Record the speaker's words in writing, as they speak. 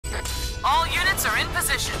Units are in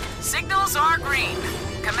position. Signals are green.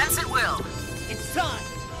 Commence at will. It's time!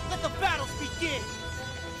 Let the battles begin!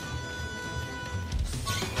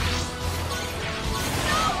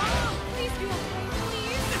 No! Please be okay,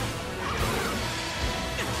 please!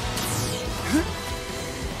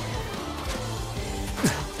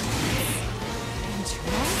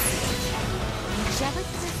 Angelic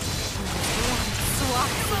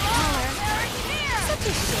swaps of color. Such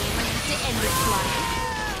a shame I have to end this life.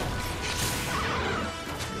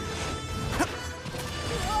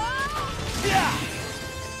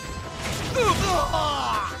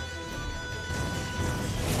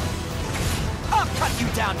 I'll cut you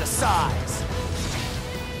down to size!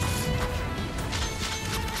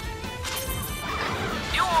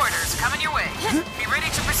 New orders coming your way. Be ready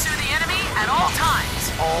to pursue the enemy at all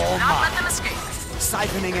times. All Do not mine. let them escape.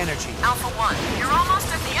 Siphoning energy. Alpha 1, you're almost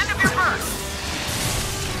at the end of your burst.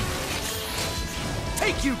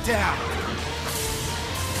 Take you down!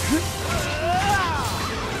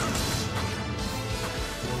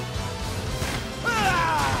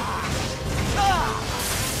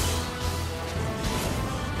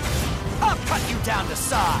 I'll cut you down to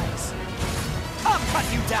size! I'll cut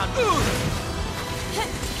you down!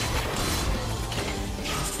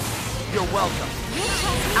 You're welcome.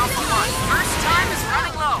 Alpha 1, first time is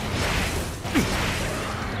running low.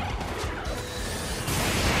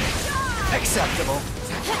 Acceptable.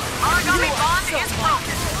 Origami bond is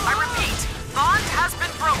broken. I repeat, bond has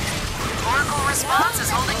been broken. Oracle response is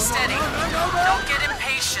holding steady. Don't get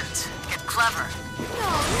impatient. Get clever.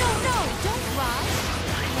 No, don't rush.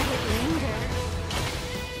 Let it linger.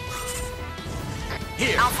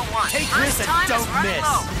 Here, Alpha 1, take first this time and is don't running miss.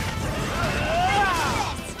 low.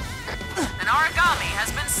 An origami has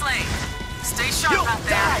been slain. Stay sharp You'll out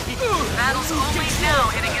there. die. Battle's only now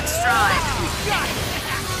hitting its stride. We got it!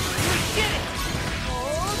 We did it!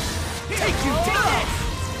 Take you down!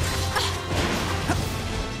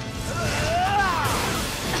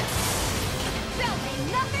 There'll be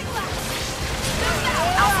nothing left.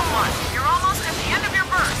 Alpha 1, you're almost at the end of your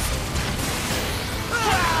burst.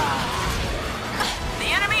 The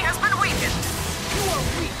enemy has been weakened. You are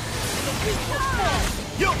weak, and the weak will fall.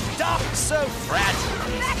 You'll die so fragile.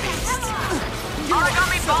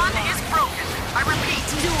 Origami bond is broken. I repeat,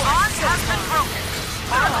 bond has been broken.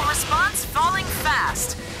 Oracle response falling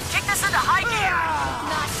fast. Kick this into high gear.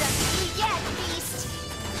 Not done with you yet, beast.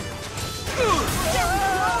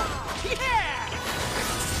 Yeah!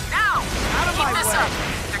 Now, Out of keep my this way. up.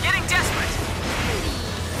 They're getting desperate.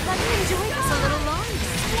 Let me enjoy this a little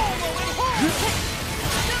longer.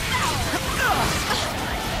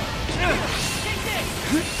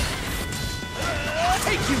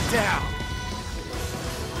 Take you down!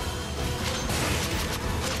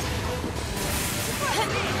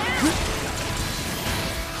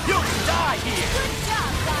 You'll die here! Good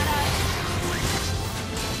job, Dada.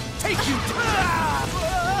 Take you down!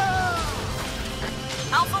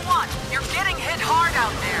 Alpha 1, you're getting hit hard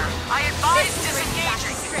out there. I advise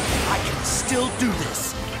disengaging. I can still do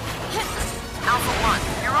this. Alpha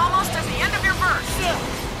 1, you're almost at the end of your burst.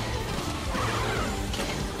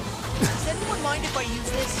 Does anyone mind if I use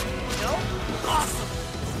this? No? Awesome!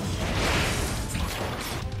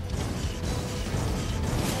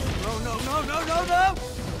 No!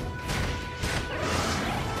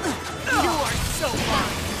 You are so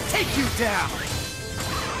mine! Take you down!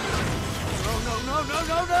 No!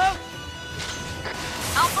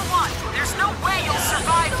 Alpha 1, there's no way you'll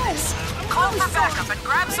survive this. Call for backup and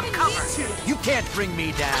grab some cover. You can't bring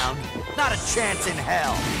me down. Not a chance in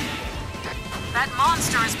hell. That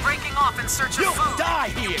monster is breaking off in search of You'll food. die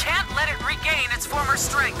here! You can't let it regain its former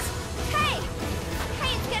strength. Hey,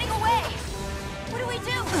 it's getting away. What do we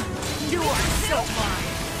do? You are so mine!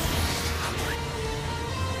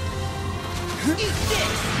 Eat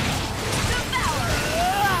this! Devour!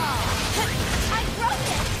 I broke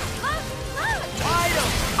it. Look! Wide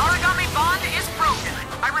open! Origami bond is broken.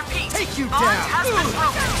 I repeat, Take you bond down. has been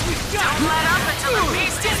broken. We got Don't let up until the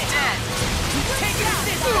beast is dead. Take it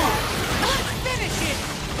this Let's finish it!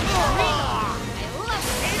 I love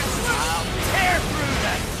it. I'll tear through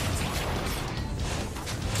that!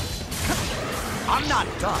 I'm not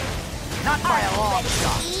done. Not by a long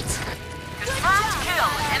shot. Confirmed kill.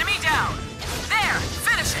 Enemy down. There,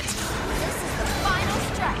 finish it. This is the final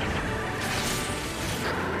strike.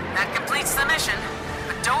 That completes the mission.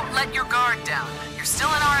 But don't let your guard down. You're still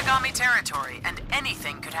in origami territory, and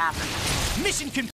anything could happen. Mission